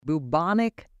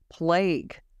bubonic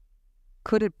plague.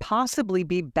 Could it possibly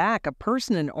be back? A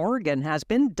person in Oregon has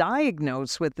been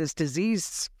diagnosed with this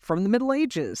disease from the Middle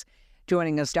Ages.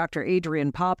 Joining us, Dr.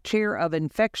 Adrian Popp, Chair of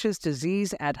Infectious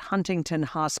Disease at Huntington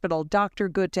Hospital. Doctor,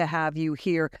 good to have you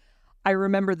here. I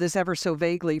remember this ever so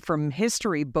vaguely from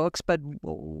history books, but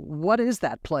what is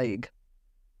that plague?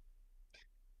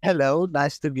 Hello,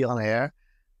 nice to be on air.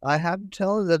 I have to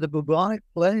tell you that the bubonic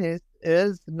plague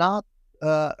is not,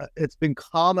 it's been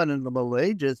common in the Middle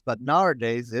Ages, but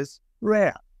nowadays it's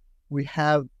rare. We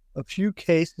have a few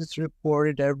cases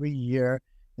reported every year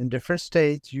in different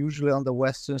states, usually on the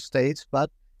western states,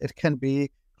 but it can be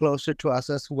closer to us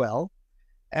as well.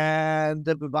 And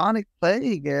the bubonic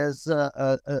plague is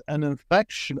an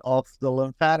infection of the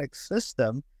lymphatic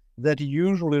system that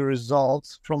usually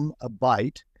results from a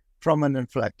bite from an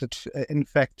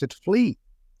infected flea.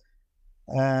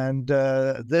 And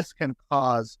this can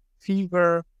cause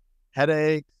fever,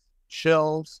 headaches,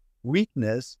 chills,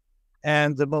 weakness,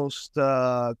 and the most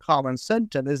common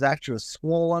symptom is actually a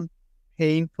swollen,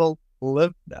 painful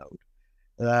lymph node.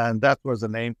 And that's where the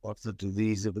name of the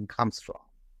disease even comes from.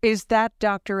 Is that,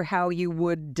 doctor, how you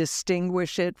would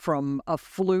distinguish it from a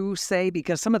flu, say?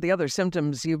 Because some of the other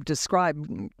symptoms you've described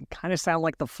kind of sound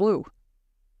like the flu.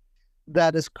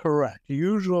 That is correct.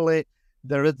 Usually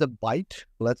there is a bite,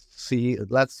 let's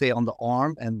say on the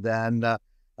arm, and then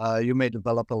you may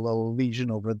develop a little lesion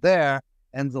over there,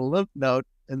 and the lymph node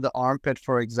in the armpit,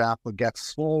 for example, gets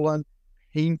swollen,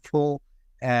 painful,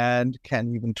 and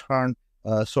can even turn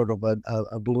sort of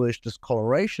a bluish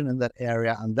discoloration in that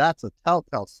area, and that's a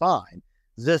telltale sign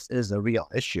this is a real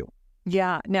issue.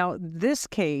 Yeah. Now, this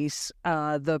case,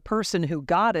 the person who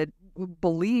got it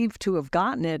believed to have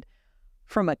gotten it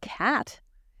from a cat.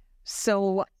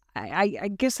 So I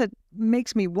guess it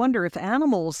makes me wonder if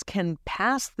animals can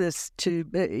pass this to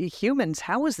humans.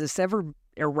 How is this ever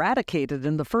eradicated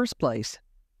in the first place?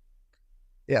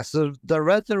 Yeah, so the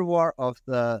reservoir of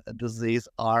the disease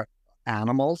are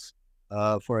animals.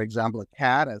 For example, a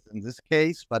cat, as in this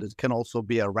case, but it can also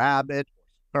be a rabbit,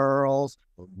 squirrels,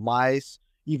 or mice,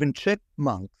 even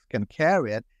chipmunks can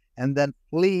carry it. And then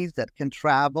fleas that can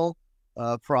travel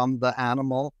from the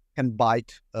animal can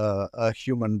bite a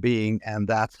human being, and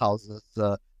that's how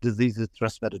this disease is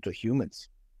transmitted to humans.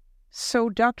 So,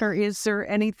 doctor, is there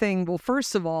anything, well,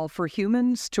 first of all, for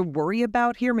humans to worry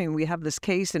about here? I mean, we have this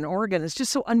case in Oregon. It's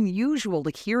just so unusual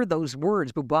to hear those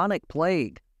words, bubonic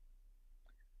plague.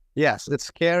 Yes, it's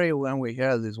scary when we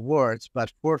hear these words,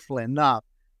 but fortunately enough,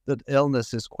 that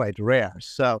illness is quite rare.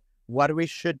 So what we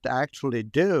should actually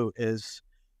do is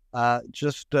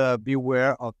just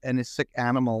beware of any sick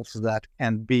animals that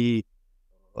can be,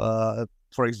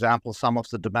 for example, some of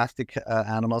the domestic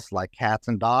animals like cats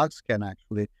and dogs can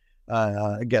actually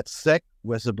get sick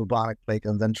with the bubonic plague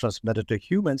and then transmit it to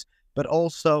humans, but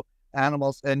also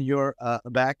animals in your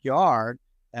backyard,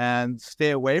 and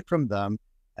stay away from them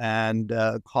and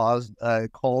call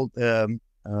the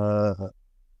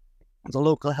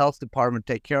local health department,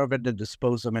 take care of it and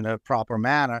dispose them in a proper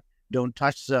manner. Don't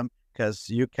touch them because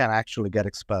you can actually get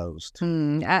exposed.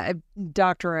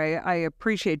 Doctor, I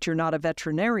appreciate you're not a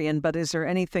veterinarian, but is there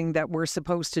anything that we're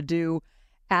supposed to do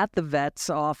at the vet's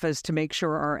office to make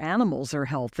sure our animals are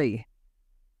healthy?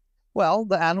 Well,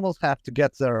 the animals have to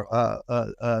get their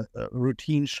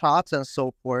routine shots and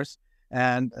so forth.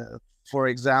 And for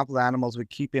example, the animals we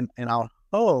keep in our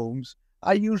homes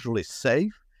are usually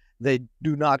safe. They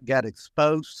do not get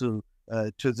exposed to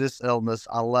this illness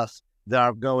unless they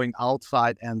are going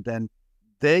outside and then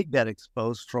they get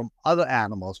exposed from other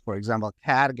animals. For example, a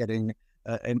cat getting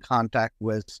in contact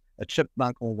with a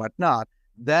chipmunk or whatnot,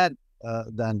 then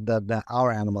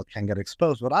our animal can get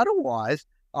exposed. But otherwise,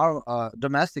 our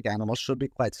domestic animals should be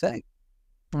quite safe.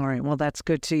 All right. Well, that's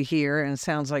good to hear. And it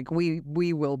sounds like we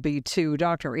will be too.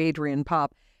 Dr. Adrian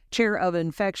Popp, Chair of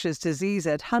Infectious Disease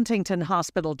at Huntington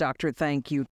Hospital. Doctor, thank you.